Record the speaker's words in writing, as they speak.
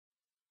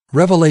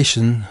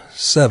Revelation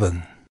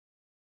 7.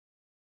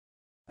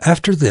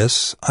 After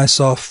this I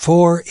saw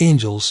 4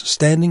 angels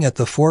standing at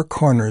the 4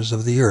 corners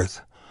of the earth,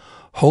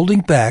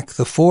 holding back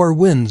the 4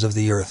 winds of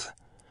the earth,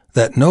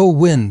 that no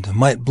wind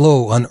might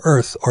blow on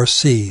earth or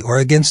sea or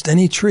against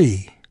any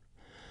tree.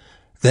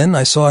 Then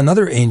I saw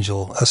another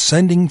angel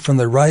ascending from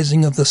the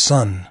rising of the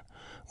sun,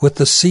 with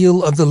the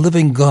seal of the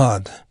living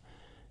God.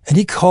 And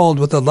he called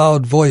with a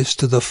loud voice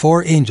to the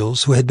 4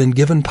 angels who had been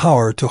given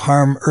power to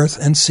harm earth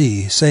and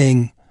sea,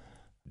 saying,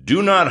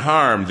 Do not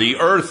harm the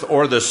earth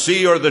or the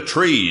sea or the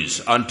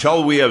trees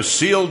until we have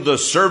sealed the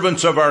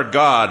servants of our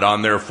God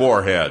on their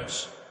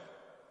foreheads.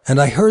 And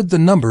I heard the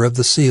number of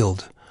the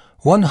sealed,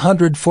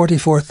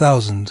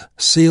 144,000,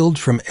 sealed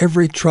from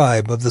every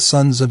tribe of the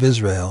sons of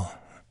Israel.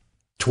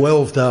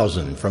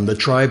 12,000 from the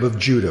tribe of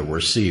Judah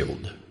were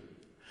sealed.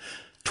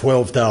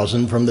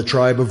 12,000 from the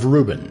tribe of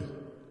Reuben.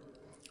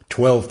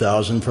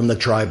 12,000 from the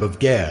tribe of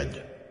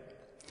Gad.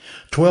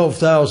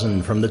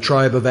 12,000 from the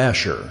tribe of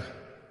Asher.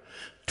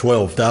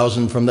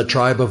 12,000 from the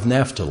tribe of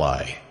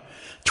Naphtali,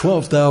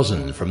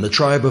 12,000 from the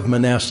tribe of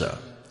Manasseh,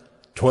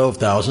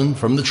 12,000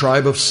 from the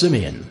tribe of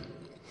Simeon,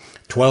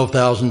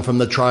 12,000 from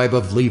the tribe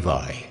of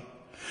Levi,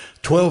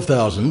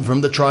 12,000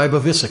 from the tribe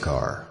of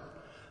Issachar,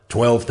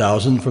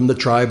 12,000 from the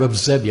tribe of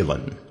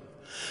Zebulun,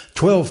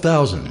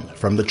 12,000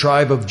 from the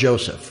tribe of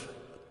Joseph,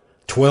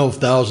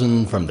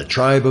 12,000 from the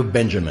tribe of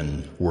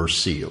Benjamin were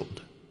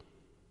sealed.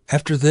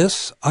 After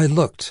this I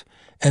looked,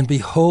 and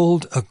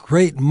behold, a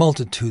great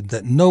multitude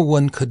that no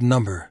one could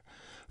number,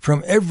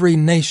 from every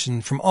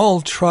nation, from all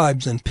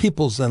tribes and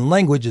peoples and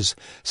languages,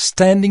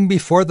 standing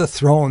before the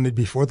throne and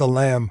before the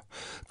Lamb,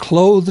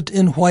 clothed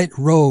in white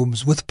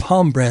robes, with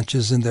palm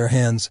branches in their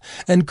hands,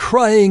 and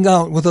crying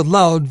out with a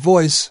loud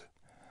voice,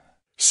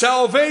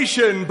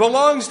 Salvation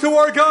belongs to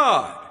our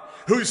God,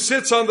 who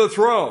sits on the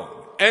throne,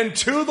 and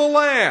to the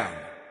Lamb.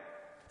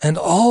 And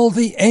all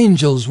the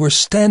angels were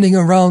standing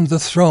around the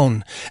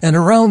throne, and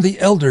around the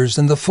elders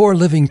and the 4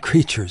 living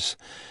creatures.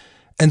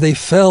 And they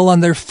fell on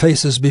their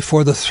faces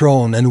before the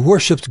throne, and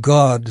worshipped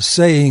God,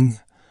 saying,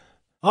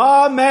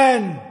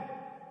 Amen.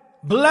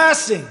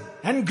 Blessing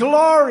and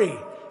glory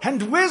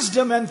and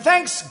wisdom and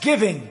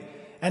thanksgiving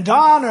and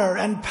honor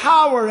and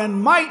power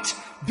and might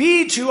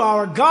be to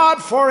our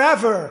God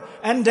forever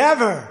and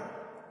ever.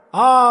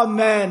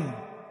 Amen.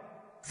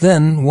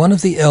 Then one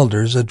of the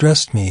elders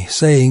addressed me,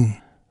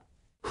 saying,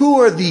 Who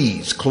are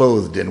these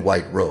clothed in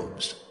white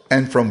robes,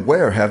 and from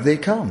where have they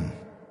come?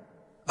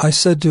 I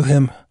said to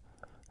him,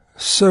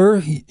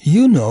 Sir,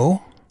 you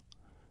know.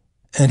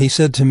 And he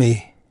said to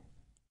me,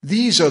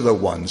 These are the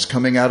ones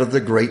coming out of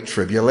the great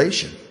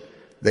tribulation.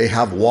 They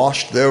have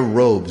washed their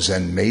robes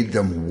and made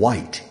them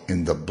white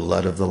in the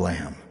blood of the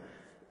Lamb.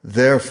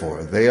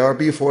 Therefore they are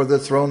before the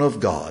throne of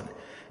God,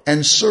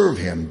 and serve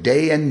him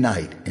day and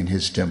night in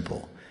his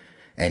temple.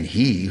 And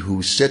he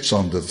who sits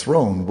on the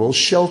throne will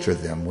shelter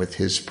them with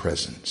his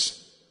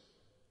presence.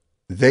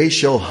 They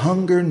shall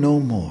hunger no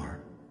more,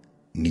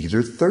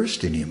 neither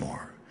thirst any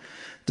more.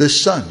 The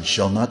sun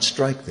shall not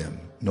strike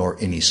them, nor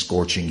any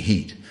scorching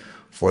heat.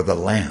 For the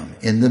Lamb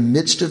in the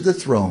midst of the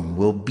throne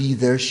will be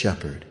their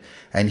shepherd,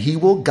 and he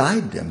will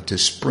guide them to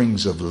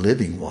springs of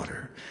living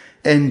water,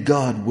 and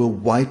God will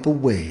wipe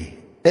away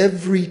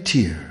every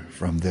tear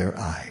from their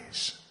eyes.